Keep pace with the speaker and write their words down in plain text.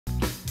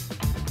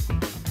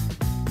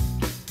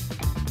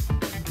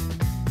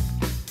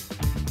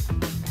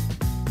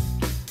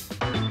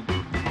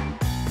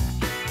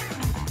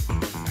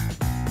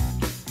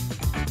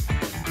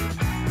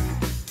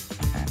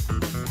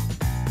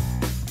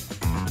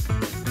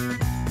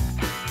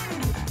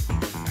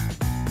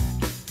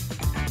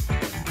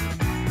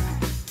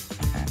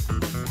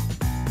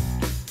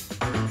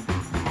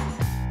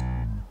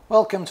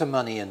Welcome to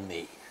Money and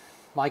Me.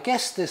 My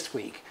guest this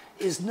week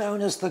is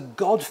known as the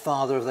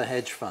Godfather of the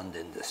hedge fund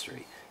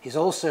industry. He's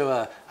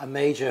also a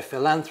major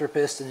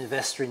philanthropist and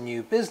investor in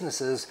new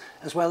businesses,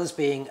 as well as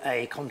being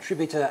a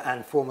contributor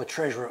and former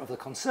treasurer of the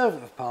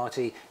Conservative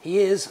Party. He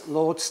is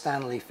Lord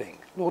Stanley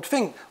Fink. Lord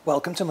Fink,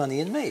 welcome to Money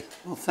and Me.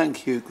 Well,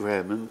 thank you,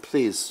 Graham, and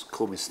please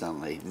call me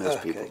Stanley.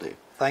 Most people do.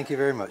 Thank you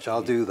very much.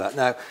 I'll do that.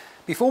 Now,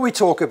 before we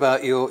talk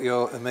about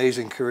your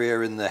amazing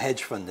career in the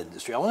hedge fund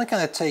industry, I want to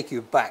kind of take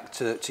you back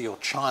to your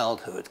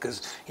childhood,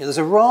 because there's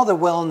a rather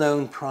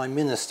well-known Prime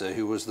Minister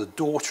who was the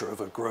daughter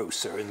of a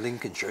grocer in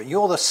Lincolnshire, and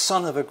you're the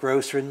son of a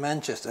grocer in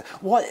Manchester.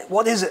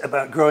 What is it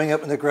about growing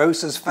up in a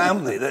grocer's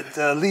family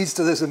that leads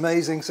to this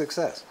amazing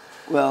success?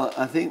 Well,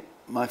 I think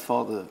my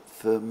father,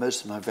 for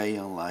most of my very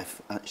young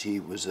life, actually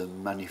was a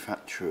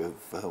manufacturer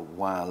of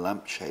wire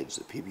lampshades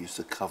that people used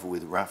to cover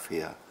with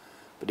raffia,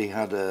 but he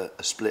had a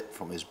split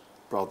from his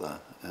brother,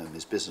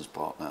 his business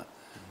partner,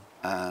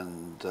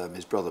 and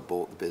his brother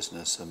bought the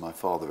business, and my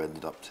father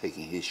ended up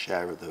taking his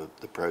share of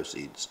the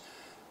proceeds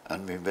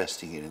and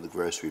reinvesting it in the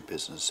grocery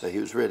business. So he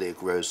was really a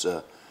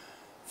grocer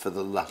for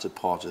the latter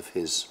part of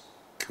his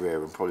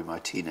career and probably my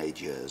teenage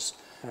years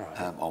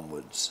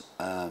onwards.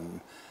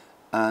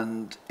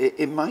 And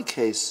in my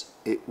case,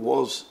 it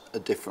was a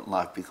different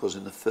life, because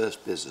in the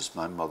first business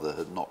my mother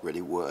had not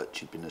really worked.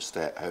 She'd been a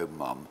stay-at-home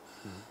mum,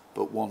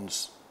 but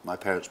once my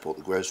parents bought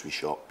the grocery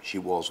shop, she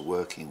was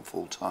working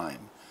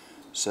full-time.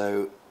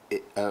 So,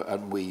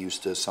 and we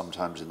used to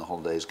sometimes in the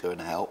holidays go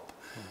and help.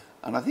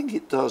 And I think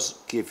it does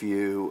give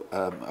you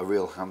a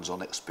real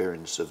hands-on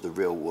experience of the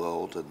real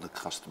world and the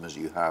customers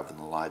you have and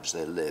the lives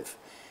they live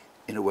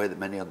in a way that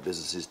many other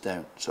businesses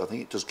don't. So I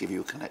think it does give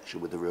you a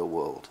connection with the real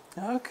world.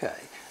 Okay.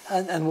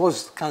 And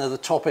was kind of the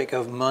topic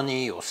of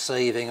money or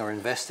saving or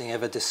investing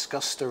ever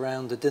discussed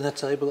around the dinner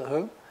table at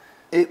home?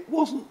 It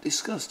wasn't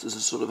discussed as a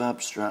sort of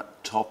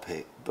abstract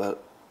topic,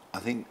 but I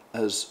think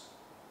as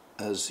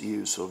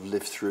you sort of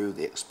live through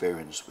the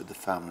experience with the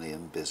family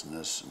and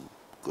business and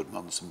good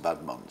months and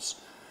bad months,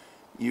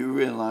 you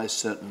realise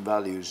certain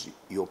values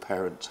your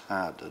parents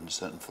had and a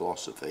certain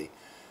philosophy.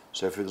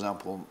 So, for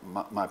example,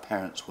 my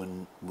parents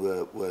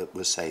were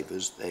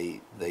savers.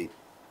 They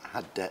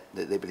had debt.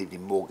 They believed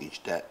in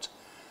mortgage debt,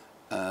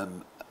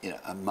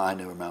 a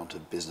minor amount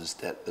of business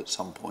debt at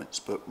some points,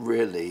 but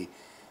really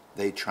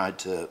they tried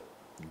to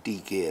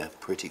de-gear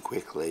pretty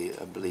quickly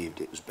and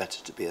believed it was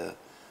better to be a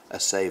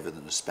saver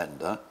than a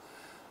spender.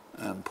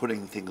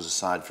 Putting things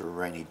aside for a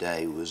rainy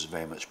day was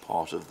very much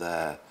part of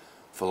their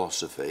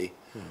philosophy.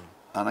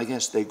 And I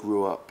guess they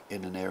grew up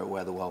in an era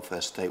where the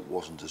welfare state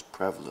wasn't as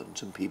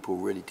prevalent and people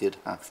really did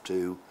have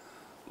to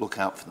look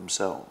out for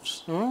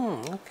themselves.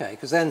 Okay,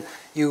 because then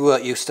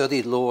you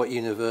studied law at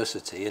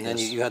university, and then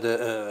you had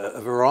a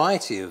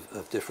variety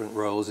of different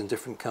roles in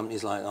different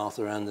companies like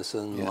Arthur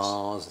Andersen,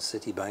 Mars,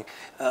 and Citibank.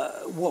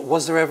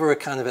 Was there ever a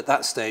kind of, at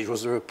that stage,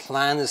 was there a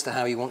plan as to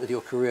how you wanted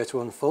your career to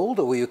unfold,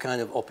 or were you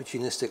kind of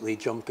opportunistically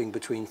jumping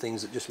between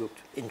things that just looked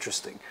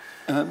interesting?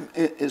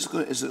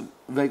 It's a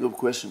very good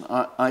question.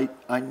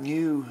 I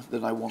knew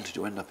that I wanted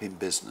to end up in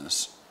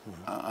business.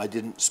 I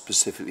didn't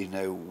specifically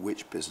know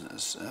which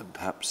business,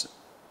 perhaps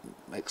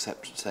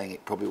except saying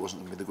it probably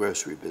wasn't going to be the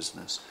grocery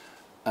business.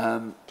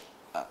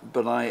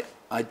 But I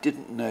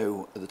didn't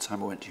know at the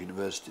time I went to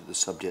university the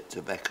subject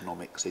of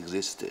economics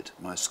existed.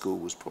 My school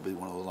was probably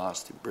one of the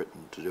last in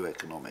Britain to do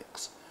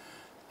economics.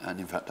 And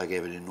in fact, I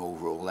gave an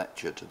inaugural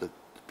lecture to the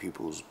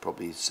pupils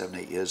probably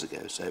 7-8 years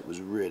ago, so it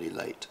was really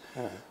late.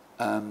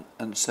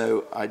 And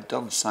so I'd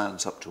done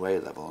science up to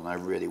A-level, and I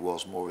really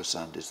was more a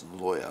scientist than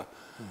a lawyer.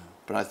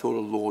 But I thought a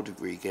law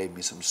degree gave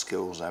me some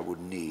skills I would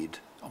need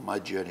on my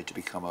journey to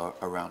become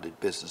a rounded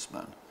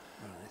businessman.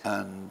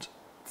 And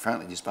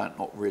frankly, despite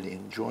not really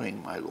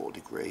enjoying my law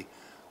degree,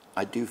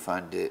 I do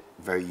find it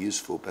very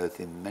useful both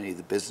in many of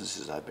the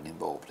businesses I've been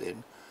involved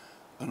in,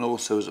 and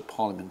also as a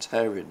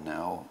parliamentarian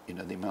now,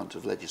 the amount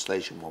of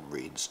legislation one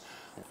reads.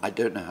 I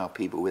don't know how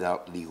people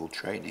without legal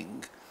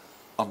training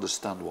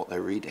understand what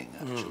they're reading,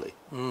 actually.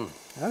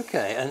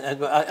 Okay,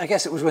 and I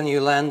guess it was when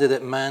you landed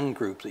at Man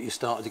Group that you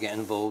started to get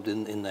involved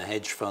in the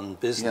hedge fund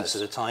business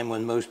at a time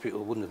when most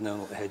people wouldn't have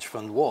known what a hedge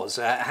fund was.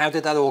 How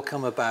did that all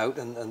come about,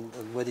 and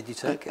where did you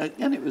take it?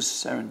 Again, it was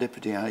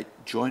serendipity. I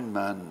joined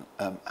Man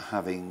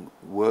having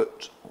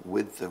worked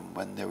with them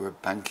when they were a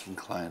banking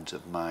client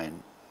of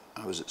mine.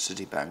 I was at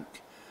Citibank,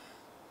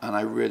 and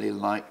I really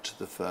liked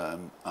the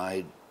firm.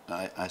 I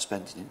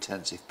spent an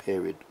intensive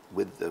period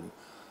with them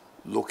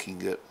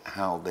looking at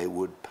how they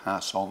would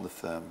pass on the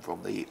firm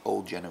from the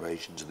old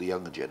generation to the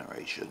younger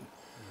generation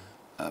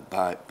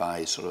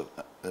by sort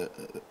of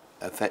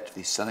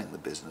effectively selling the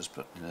business,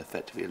 but in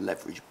effectively a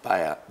leveraged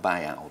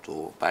buyout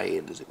or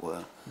buy-in, as it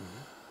were.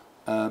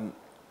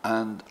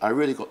 And I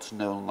really got to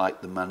know and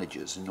like the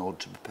managers. In order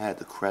to prepare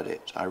the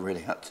credit, I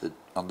really had to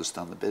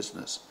understand the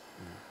business.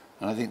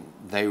 And I think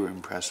they were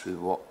impressed with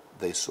what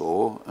they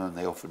saw, and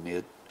they offered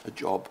me a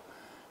job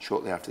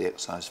shortly after the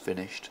exercise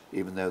finished,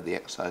 even though the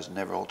exercise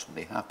never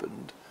ultimately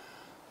happened.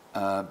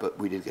 But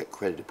we did get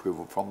credit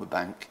approval from the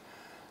bank.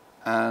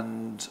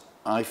 And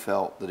I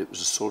felt that it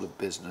was a sort of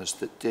business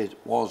that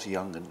was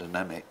young and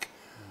dynamic.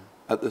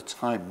 At the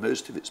time,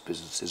 most of its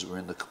businesses were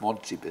in the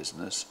commodity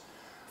business,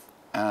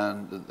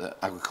 and the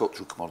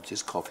agricultural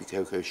commodities, coffee,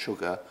 cocoa,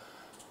 sugar,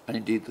 and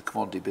indeed the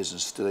commodity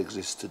business still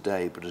exists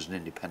today, but as an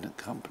independent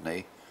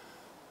company.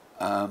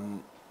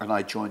 And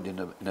I joined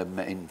in a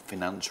main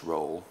finance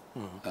role.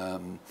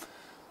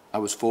 I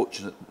was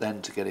fortunate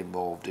then to get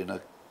involved in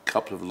a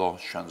couple of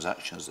large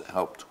transactions that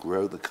helped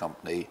grow the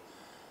company,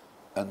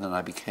 and then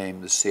I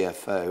became the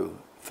CFO,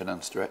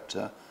 finance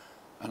director,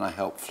 and I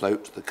helped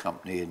float the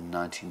company in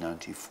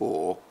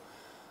 1994.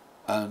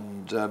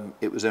 And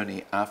it was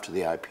only after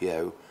the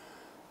IPO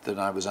that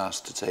I was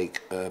asked to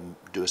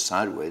do a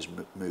sideways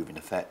move in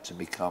effect and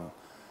become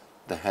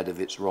the head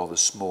of its rather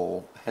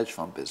small hedge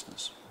fund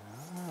business.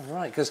 Oh,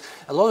 right, because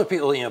a lot of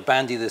people,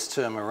 bandy this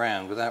term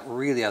around without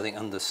really, I think,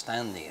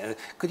 understanding it.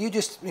 Could you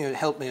just,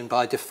 help me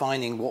by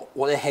defining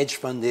what a hedge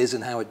fund is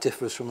and how it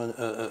differs from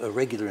a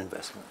regular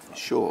investment fund?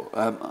 Sure.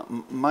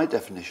 My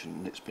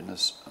definition, it's been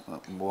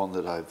one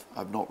that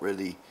I've not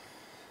really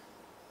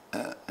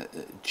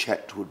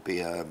checked would be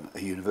a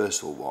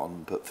universal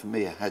one, but for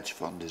me a hedge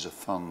fund is a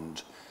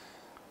fund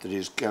that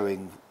is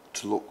going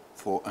to look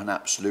for an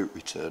absolute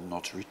return,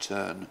 not a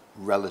return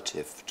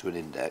relative to an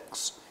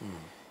index.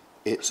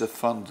 It's a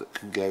fund that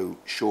can go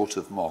short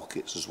of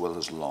markets as well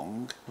as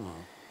long.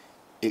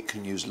 It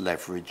can use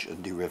leverage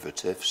and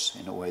derivatives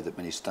in a way that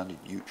many standard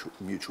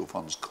mutual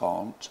funds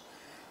can't.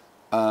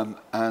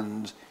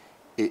 And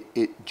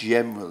it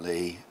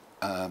generally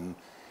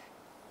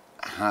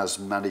has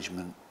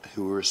management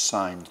who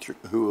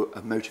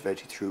are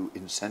motivated through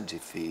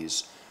incentive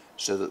fees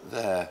so that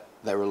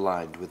they're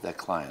aligned with their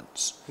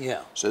clients.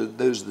 Yeah. So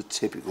those are the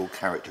typical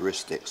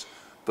characteristics.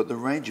 But the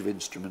range of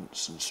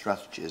instruments and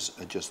strategies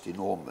are just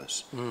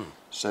enormous.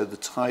 So the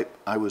type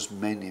I was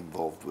mainly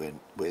involved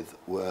with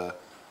were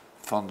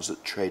funds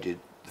that traded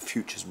the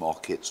futures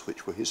markets,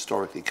 which were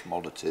historically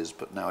commodities,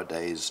 but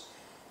nowadays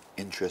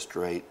interest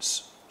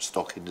rates,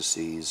 stock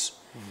indices,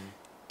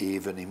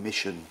 even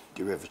emission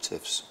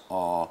derivatives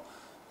are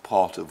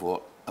part of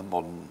what a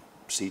modern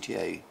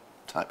CTA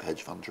type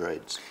hedge fund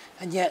trades.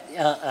 And yet,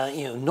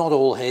 not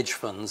all hedge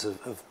funds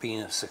have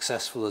been as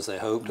successful as they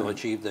hoped or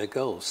achieved their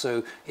goals.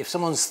 So if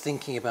someone's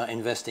thinking about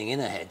investing in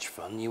a hedge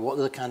fund, what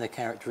are the kind of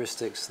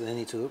characteristics they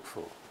need to look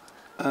for?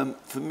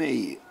 For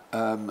me,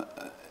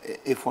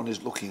 if one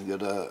is looking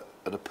at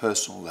a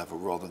personal level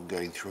rather than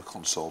going through a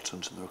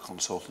consultant, and there are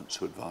consultants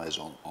who advise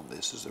on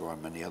this, as there are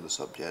many other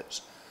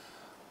subjects,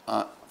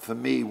 for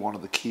me, one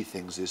of the key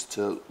things is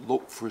to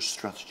look for a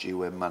strategy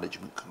where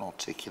management can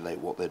articulate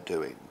what they're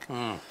doing.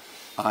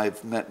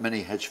 I've met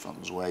many hedge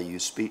funds where you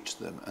speak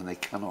to them and they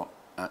cannot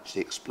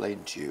actually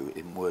explain to you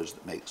in words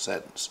that make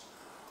sense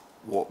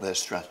what their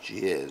strategy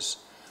is.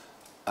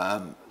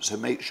 So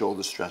make sure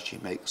the strategy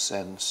makes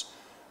sense.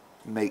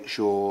 Make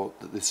sure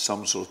that there's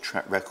some sort of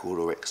track record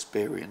or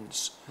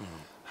experience.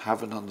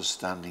 Have an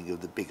understanding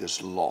of the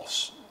biggest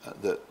loss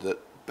that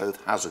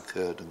both has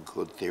occurred and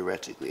could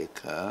theoretically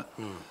occur.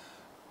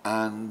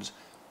 And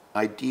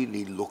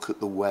ideally look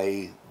at the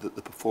way that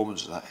the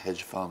performance of that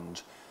hedge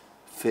fund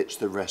fits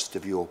the rest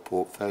of your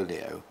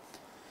portfolio.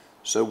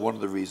 So one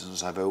of the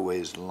reasons I've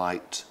always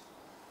liked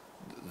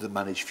the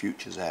managed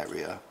futures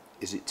area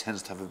is it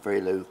tends to have a very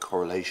low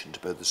correlation to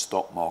both the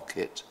stock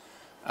market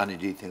and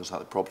indeed things like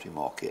the property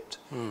market.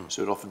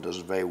 So it often does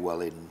very well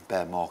in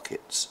bear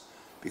markets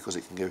because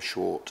it can go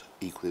short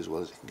equally as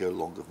well as it can go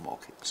long of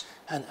markets.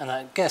 And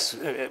I guess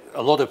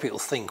a lot of people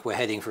think we're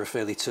heading for a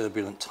fairly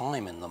turbulent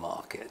time in the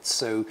market.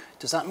 So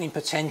does that mean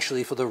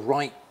potentially for the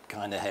right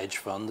kind of hedge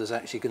fund there's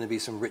actually going to be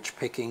some rich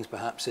pickings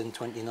perhaps in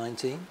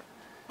 2019?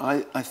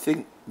 I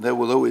think there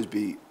will always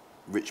be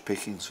rich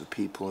pickings for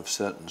people of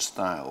certain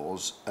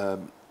styles.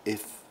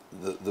 If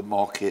the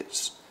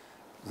markets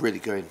really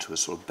go into a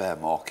sort of bear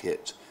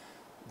market,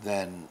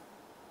 then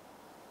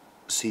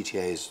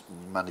CTAs,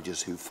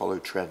 managers who follow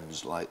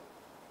trends like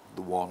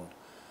the one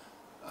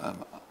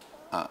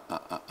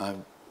I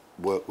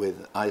work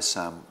with,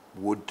 ISAM,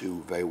 would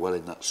do very well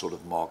in that sort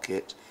of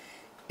market.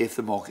 If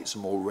the markets are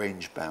more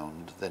range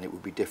bound, then it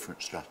would be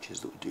different strategies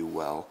that would do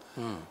well.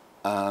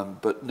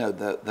 But no,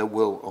 there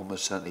will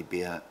almost certainly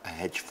be a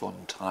hedge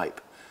fund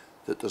type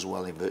that does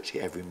well in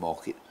virtually every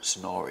market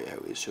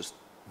scenario. It's just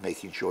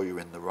making sure you're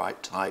in the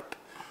right type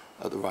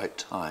at the right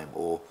time,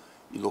 or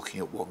you're looking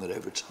at one that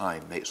over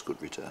time makes good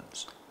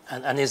returns.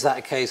 And is that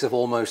a case of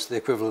almost the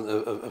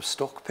equivalent of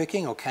stock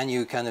picking, or can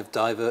you kind of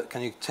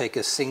can you take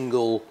a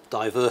single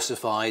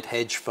diversified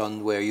hedge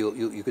fund where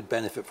you could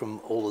benefit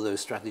from all of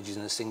those strategies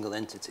in a single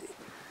entity?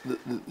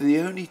 The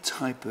only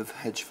type of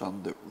hedge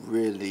fund that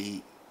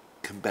really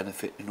can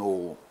benefit in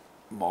all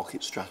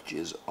market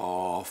strategies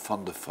are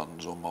fund of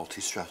funds or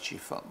multi-strategy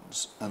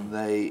funds, and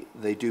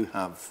they do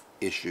have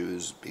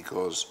issues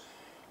because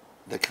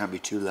there can be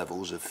two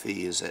levels of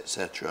fees,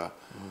 etc.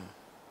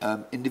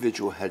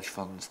 Individual hedge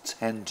funds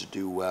tend to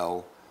do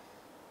well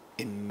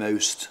in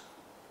most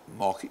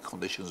market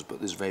conditions, but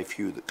there's very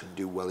few that can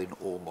do well in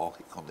all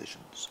market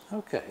conditions.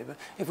 Okay, but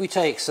if we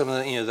take some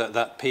of the,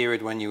 that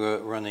period when you were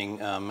running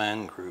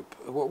Man Group,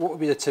 what would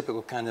be the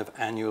typical kind of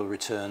annual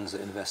returns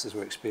that investors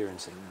were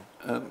experiencing?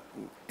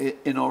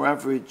 In our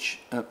average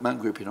Man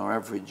Group, in our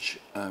average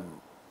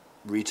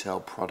retail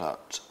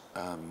product,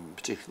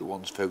 particularly the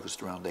ones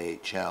focused around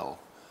AHL,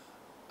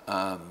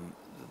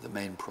 the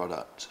main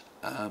product,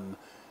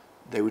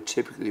 they would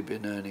typically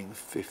been earning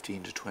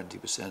 15 to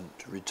 20%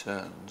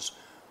 returns,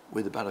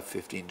 with about a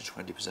 15 to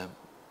 20%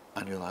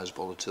 annualized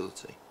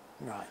volatility.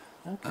 Right.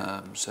 Okay.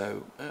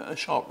 So a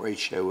sharp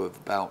ratio of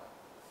about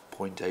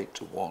 0.8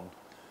 to 1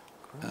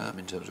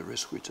 in terms of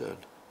risk return.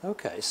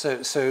 Okay,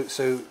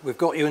 so we've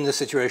got you in the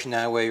situation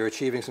now where you're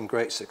achieving some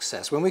great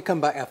success. When we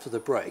come back after the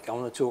break, I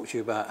want to talk to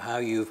you about how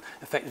you've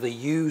effectively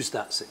used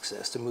that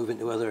success to move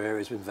into other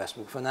areas of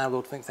investment. For now,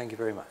 Lord Fink, thank you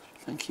very much.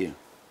 Thank you.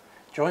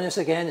 Join us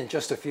again in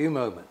just a few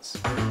moments.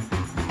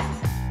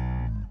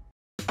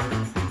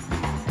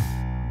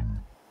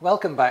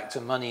 Welcome back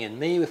to Money and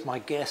Me with my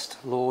guest,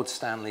 Lord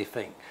Stanley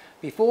Fink.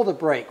 Before the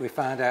break, we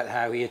found out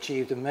how he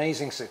achieved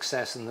amazing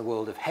success in the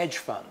world of hedge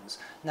funds.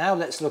 Now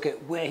let's look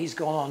at where he's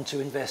gone on to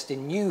invest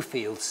in new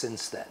fields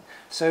since then.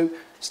 So,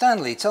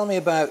 Stanley, tell me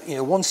about,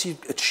 once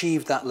you've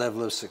achieved that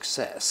level of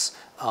success,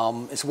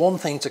 it's one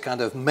thing to kind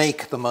of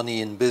make the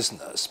money in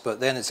business, but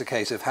then it's a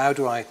case of how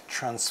do I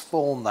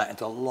transform that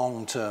into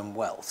long-term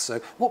wealth? So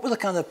what were the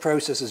kind of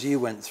processes you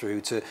went through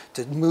to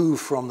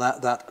move from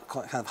that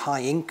kind of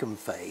high income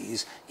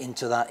phase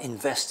into that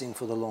investing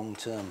for the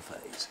long-term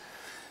phase?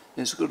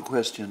 It's a good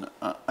question.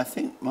 I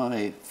think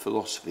my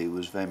philosophy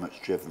was very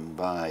much driven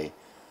by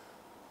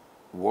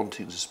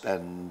wanting to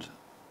spend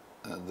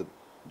the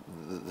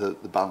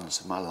balance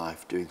of my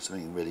life doing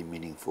something really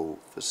meaningful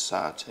for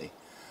society.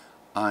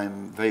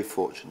 I'm very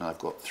fortunate. I've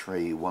got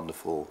 3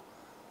 wonderful,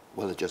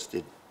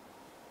 well-adjusted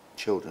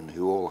children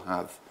who all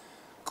have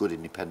good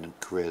independent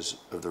careers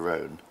of their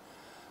own.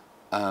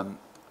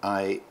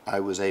 I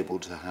was able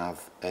to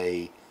have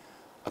a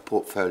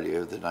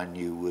portfolio that I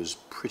knew was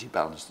pretty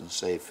balanced and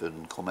safe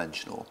and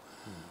conventional.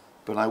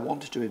 But I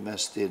wanted to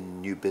invest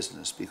in new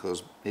business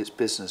because it's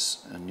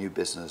business and new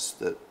business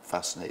that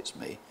fascinates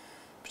me,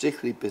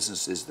 particularly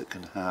businesses that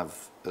can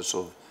have a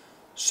sort of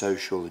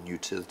social and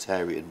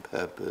utilitarian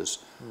purpose,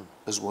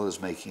 as well as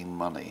making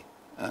money,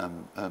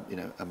 and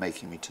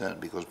making return,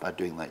 because by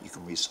doing that you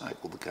can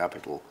recycle the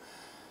capital.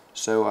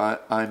 So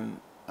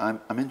I'm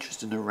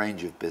interested in a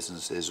range of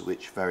businesses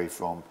which vary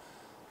from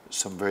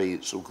some very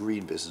sort of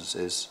green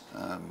businesses,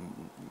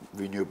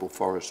 renewable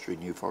forestry,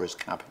 new forest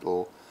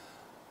capital,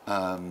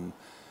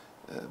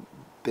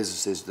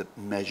 businesses that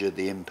measure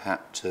the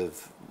impact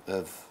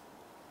of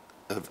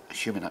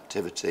human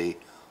activity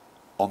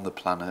on the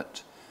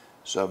planet.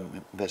 So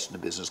I'm invested in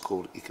a business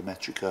called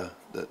Ecometrica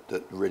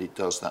that really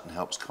does that and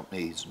helps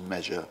companies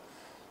measure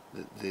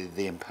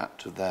the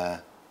impact of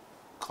their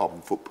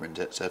carbon footprint,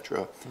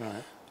 etc.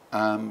 Right.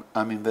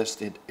 I'm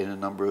invested in a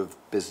number of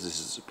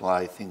businesses that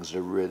supply things that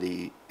are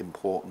really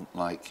important,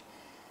 like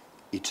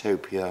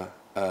Ethiopia,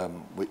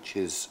 which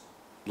is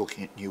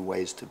looking at new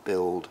ways to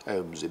build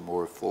homes in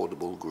more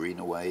affordable,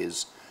 greener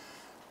ways,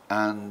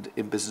 and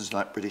in businesses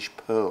like British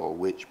Pearl,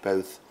 which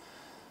both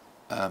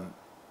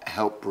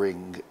help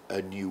bring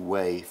a new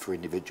way for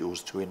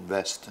individuals to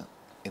invest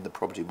in the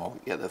property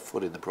market, get their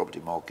foot in the property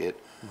market,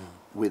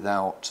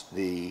 without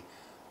the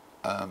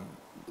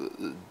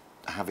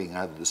having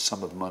either the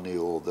sum of money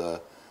or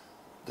the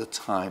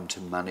time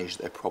to manage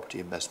their property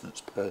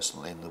investments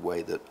personally in the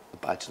way that a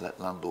buy-to-let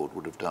landlord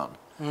would have done.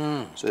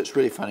 So it's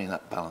really finding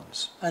that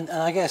balance. And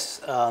I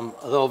guess,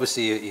 although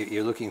obviously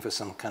you're looking for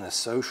some kind of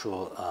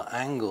social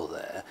angle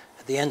there,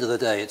 at the end of the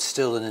day, it's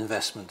still an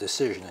investment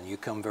decision, and you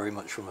come very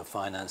much from a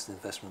finance and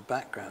investment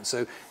background.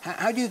 So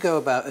how do you go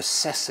about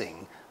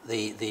assessing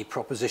the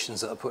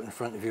propositions that are put in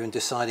front of you and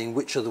deciding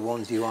which are the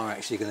ones you are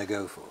actually going to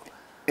go for?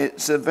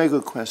 It's a very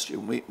good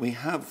question. We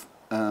have,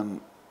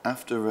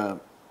 after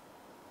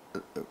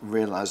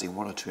realising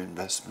 1 or 2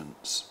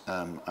 investments,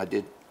 I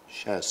did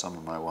share some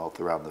of my wealth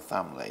around the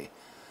family,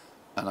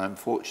 and I'm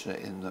fortunate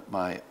in that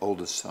my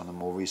oldest son, and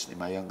more recently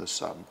my youngest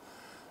son,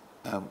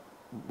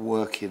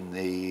 work in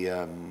the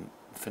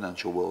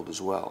financial world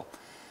as well.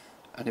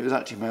 And it was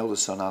actually my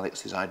oldest son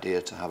Alex's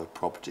idea to have a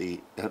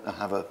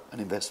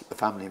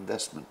family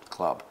investment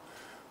club,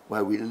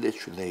 where we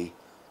literally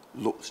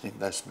looked at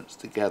investments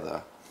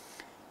together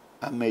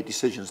and made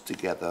decisions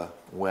together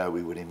where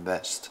we would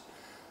invest.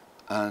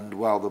 And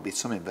while there'll be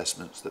some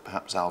investments that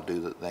perhaps I'll do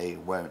that they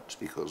won't,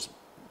 because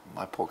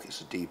my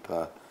pockets are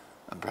deeper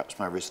and perhaps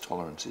my risk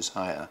tolerance is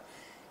higher,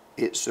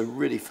 it's a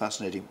really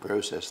fascinating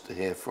process to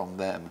hear from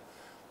them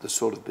the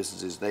sort of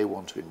businesses they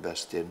want to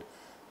invest in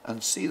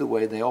and see the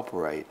way they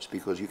operate,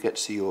 because you get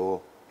to see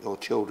your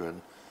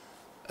children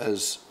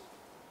as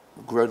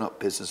grown-up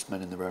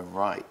businessmen in their own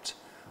right,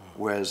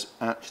 whereas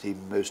actually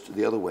most of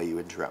the other way you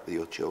interact with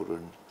your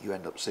children, you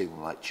end up seeing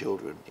them like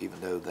children, even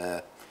though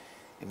they're,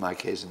 in my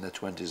case, in their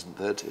 20s and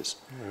 30s.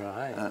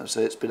 Right. So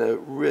it's been a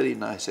really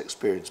nice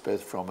experience,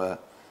 both from a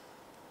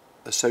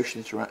social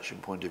interaction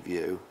point of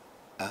view,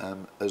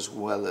 as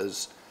well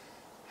as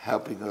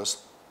helping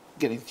us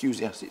get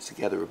enthusiastic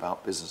together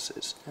about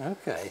businesses.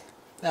 Okay.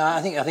 Now,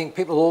 I think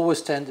people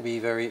always tend to be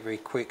very, very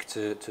quick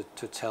to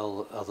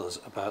tell others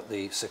about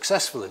the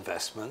successful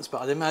investments,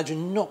 but I'd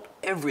imagine not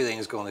everything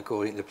has gone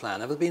according to plan.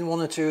 Have there been one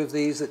or two of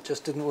these that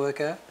just didn't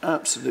work out?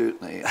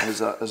 Absolutely.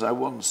 As I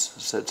once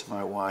said to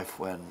my wife,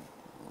 when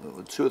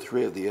 2 or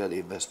 3 of the early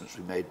investments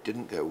we made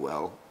didn't go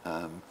well,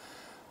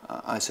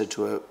 I said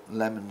to her,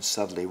 lemons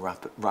sadly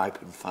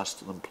ripen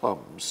faster than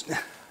plums.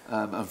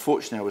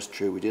 Unfortunately, that was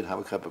true. We did have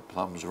a couple of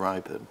plums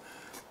ripen.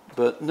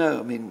 But no,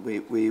 I mean,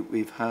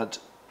 we've had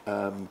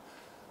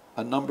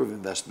a number of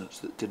investments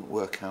that didn't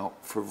work out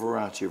for a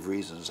variety of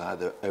reasons,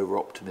 either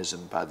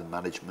over-optimism by the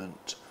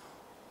management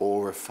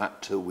or a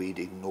factor we'd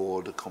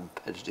ignored, a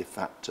competitive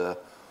factor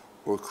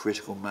or a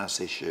critical mass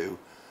issue.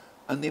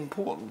 And the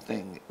important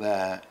thing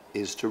there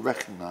is to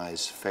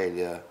recognise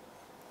failure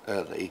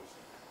early,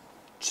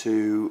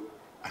 to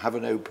have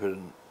an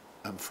open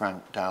and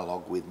frank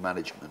dialogue with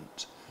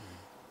management,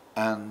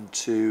 and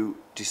to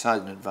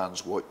decide in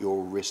advance what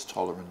your risk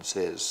tolerance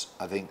is.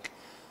 I think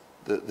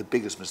that the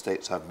biggest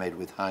mistakes I've made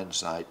with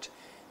hindsight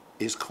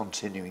is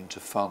continuing to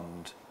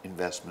fund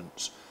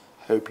investments,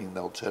 hoping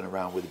they'll turn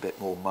around with a bit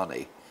more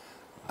money.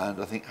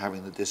 And I think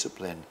having the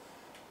discipline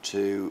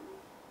to,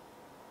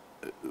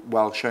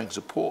 while showing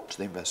support to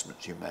the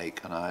investments you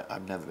make, and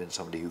I've never been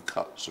somebody who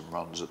cuts and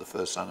runs at the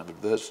first sign of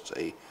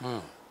adversity,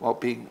 while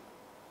being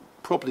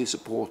properly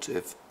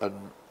supportive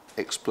and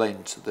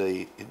explain to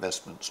the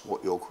investments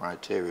what your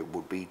criteria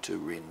would be to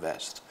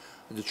reinvest,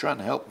 and to try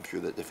and help them through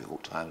their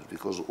difficult times,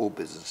 because all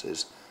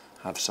businesses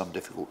have some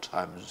difficult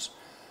times.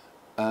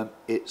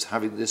 It's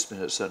having the discipline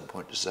at a certain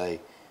point to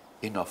say,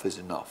 enough is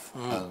enough.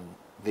 And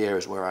the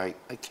areas where I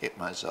kicked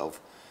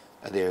myself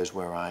are the areas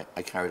where I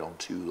carried on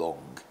too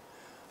long.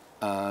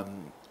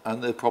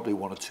 And there are probably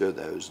 1 or 2 of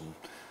those, and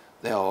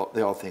they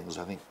are things,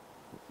 I think,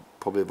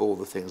 probably of all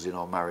the things in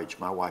our marriage,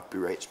 my wife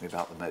berates me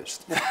about the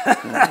most.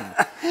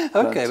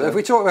 Okay, but if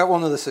we talk about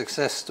one of the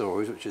success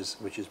stories, which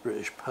is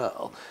British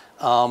Pearl,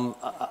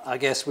 I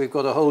guess we've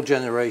got a whole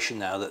generation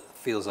now that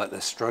feels like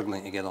they're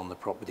struggling to get on the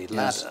property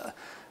ladder. Yes.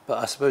 But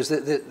I suppose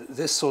that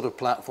this sort of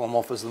platform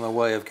offers them a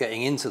way of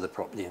getting into the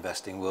property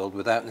investing world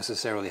without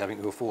necessarily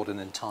having to afford an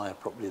entire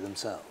property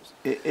themselves.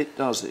 It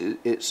does.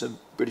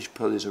 British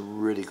Pearl is a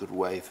really good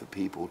way for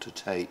people to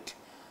take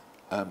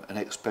an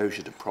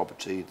exposure to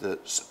property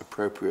that's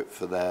appropriate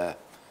for their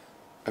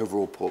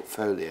overall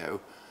portfolio.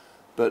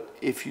 But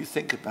if you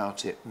think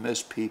about it,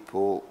 most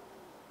people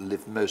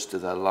live most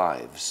of their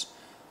lives,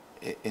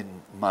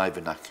 in my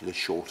vernacular,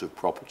 short of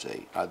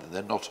property. Either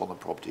they're not on the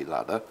property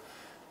ladder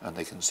and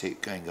they can see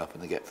it going up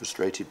and they get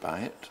frustrated by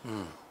it,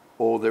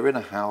 or they're in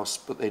a house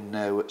but they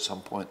know at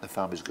some point the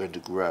family's going to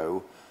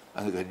grow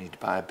and they're going to need to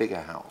buy a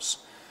bigger house.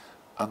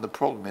 And the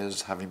problem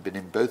is, having been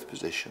in both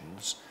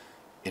positions,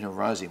 in a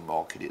rising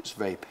market, it's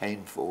very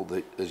painful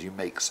that as you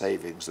make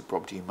savings, the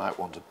property you might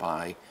want to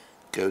buy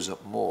goes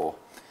up more.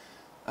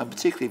 And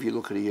particularly if you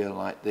look at a year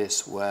like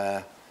this,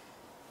 where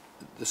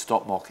the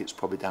stock market's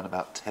probably down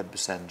about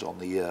 10% on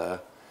the year,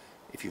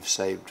 if you've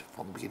saved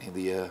from the beginning of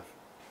the year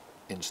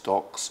in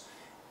stocks.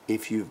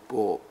 If you've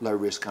bought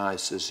low-risk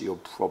ISAs, you'll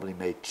probably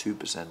made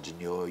 2% in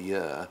your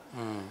year.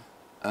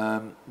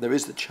 There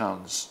is the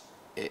chance,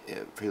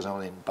 for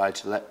example, in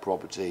buy-to-let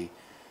property,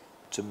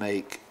 to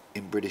make,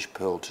 in British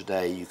Pearl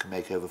today, you can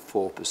make over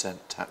 4%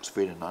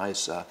 tax-free in an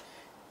ISA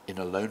in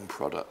a loan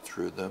product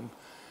through them.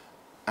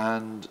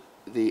 And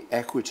the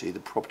equity, the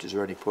properties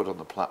are only put on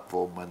the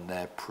platform when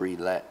they're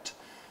pre-let.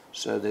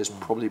 So there's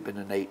probably been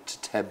an 8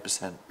 to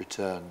 10%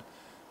 return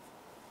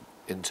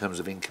in terms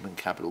of income and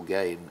capital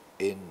gain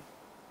in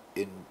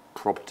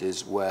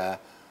properties where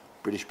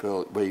British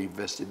Pearl, where you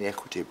invest in the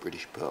equity of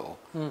British Pearl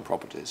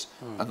properties.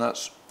 And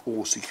that's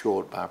all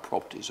secured by a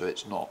property, so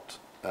it's not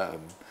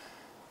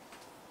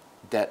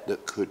debt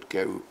that could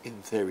go, in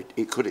theory,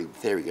 it could in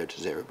theory go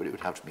to zero, but it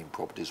would have to mean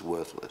properties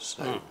worthless.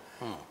 So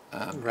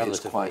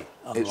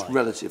it's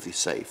relatively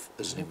safe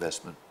as an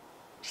investment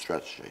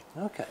strategy.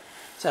 Okay.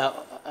 So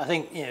I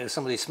think,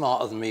 somebody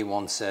smarter than me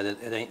once said,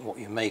 it ain't what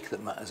you make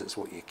that matters, it's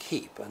what you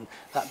keep. And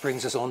that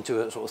brings us on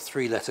to a sort of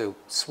 3-letter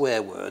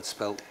swear word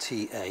spelled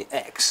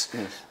TAX.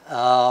 Yes.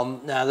 Now,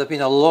 there have been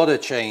a lot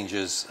of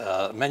changes,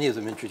 many of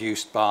them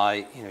introduced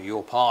by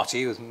your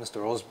party with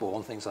Mr.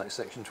 Osborne, things like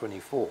Section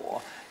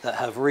 24, that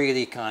have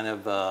really kind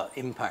of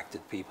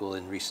impacted people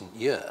in recent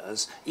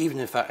years. Even,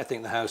 in fact, I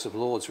think the House of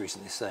Lords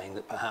recently saying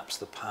that perhaps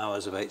the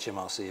powers of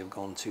HMRC have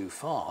gone too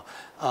far.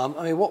 I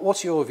mean,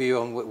 what's your view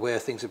on where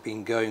things have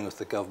been going with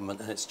the government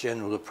and its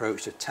general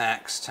approach to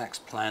tax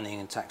planning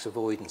and tax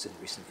avoidance in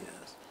recent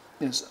years?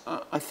 Yes,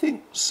 I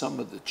think some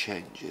of the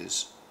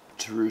changes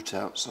to root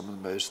out some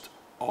of the most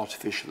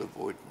artificial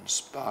avoidance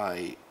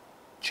by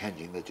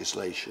changing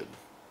legislation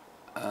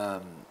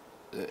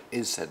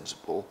is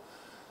sensible.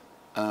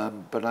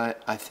 But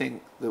I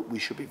think that we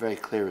should be very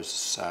clear as a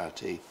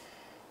society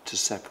to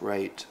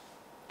separate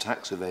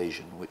tax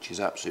evasion, which is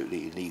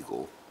absolutely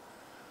illegal,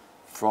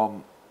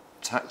 from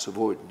tax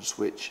avoidance,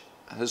 which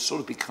has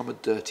sort of become a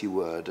dirty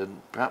word,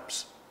 and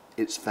perhaps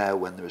it's fair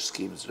when there are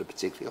schemes that are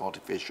particularly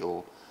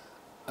artificial,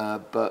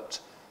 but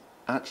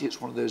actually it's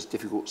one of those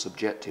difficult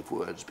subjective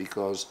words,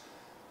 because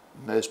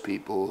most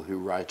people who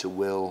write a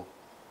will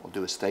or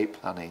do estate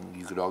planning,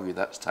 you could argue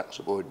that's tax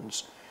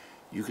avoidance.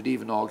 You could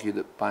even argue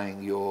that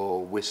buying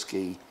your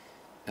whiskey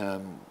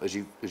as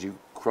you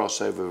cross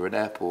over an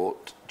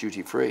airport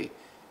duty free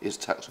is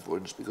tax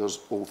avoidance, because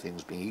all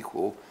things being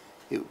equal,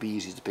 it would be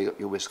easy to pick up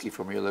your whiskey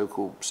from your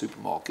local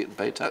supermarket and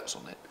pay tax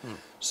on it.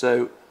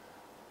 So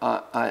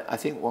I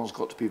think one's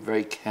got to be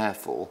very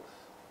careful.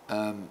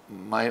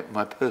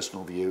 My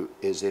personal view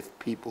is, if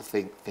people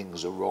think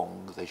things are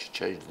wrong, they should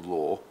change the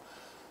law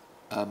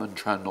and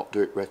try and not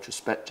do it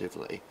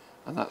retrospectively.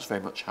 And that's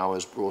very much how I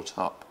was brought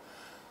up.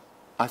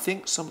 I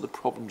think some of the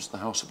problems the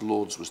House of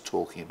Lords was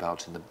talking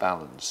about in the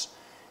balance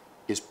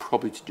is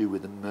probably to do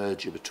with the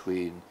merger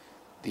between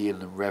the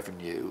Inland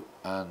Revenue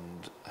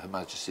and Her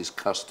Majesty's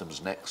Customs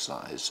and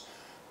Excise,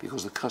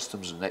 because the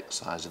Customs and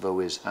Excise have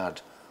always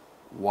had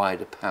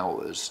wider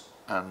powers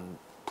and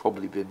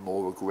probably been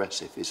more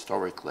aggressive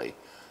historically.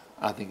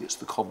 I think it's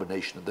the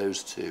combination of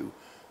those two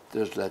that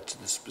has led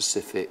to the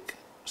specific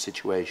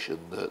situation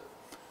that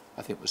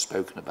I think was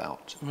spoken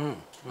about.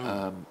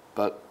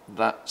 But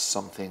that's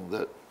something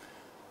that,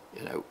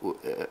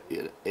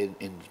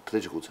 in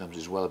political terms,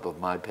 is well above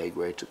my pay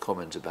grade to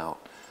comment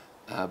about.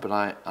 But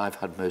I've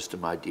had most of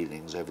my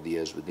dealings over the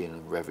years with the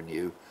Inland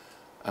Revenue,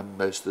 and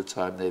most of the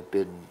time they've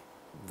been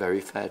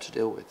very fair to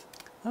deal with.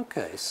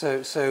 Okay, so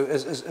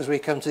as we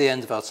come to the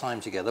end of our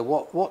time together,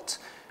 what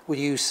would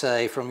you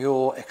say, from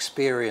your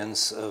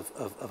experience of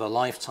a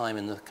lifetime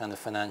in the kind of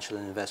financial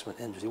and investment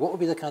industry, what would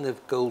be the kind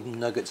of golden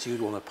nuggets you'd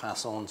want to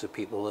pass on to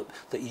people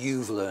that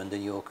you've learned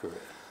in your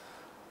career?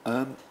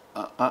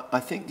 I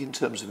think in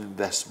terms of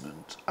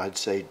investment, I'd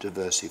say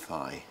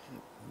diversify.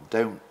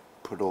 Don't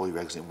put all your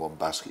eggs in one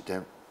basket.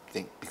 Don't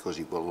think because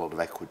you've got a lot of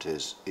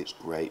equities, it's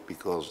great,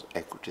 because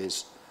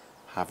equities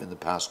have in the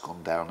past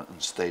gone down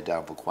and stayed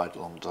down for quite a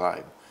long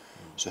time.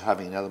 So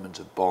having an element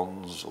of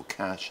bonds or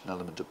cash, an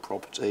element of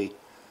property,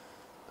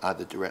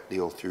 either directly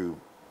or through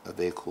a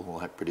vehicle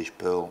like British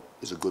Pearl,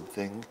 is a good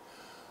thing.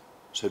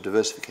 So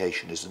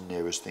diversification is the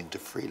nearest thing to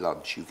free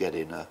lunch you get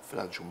in a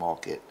financial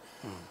market.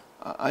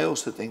 I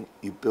also think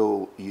you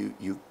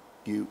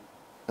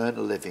earn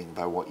a living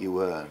by what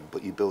you earn,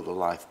 but you build a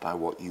life by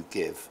what you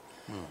give.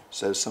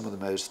 So some of the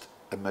most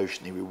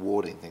emotionally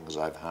rewarding things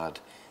I've had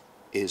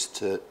is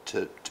to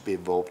be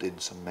involved in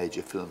some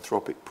major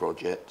philanthropic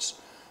projects,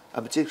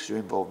 and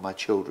particularly involve my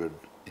children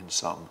in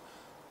some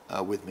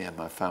with me and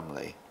my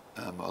family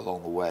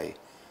along the way.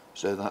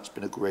 So that's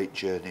been a great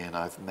journey, and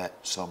I've met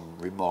some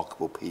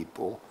remarkable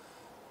people,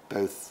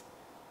 both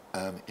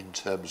in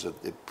terms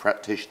of the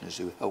practitioners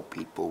who help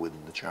people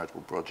within the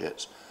charitable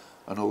projects,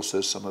 and also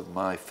some of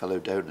my fellow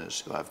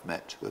donors who I've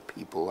met, who are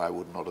people I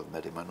would not have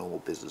met in my normal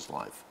business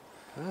life.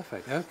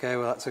 Perfect. Okay,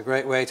 well, that's a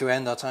great way to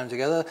end our time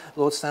together.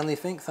 Lord Stanley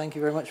Fink, thank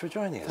you very much for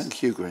joining us.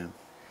 Thank you, Graham.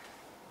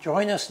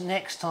 Join us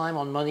next time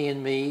on Money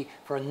and Me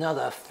for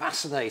another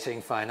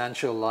fascinating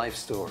financial life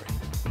story.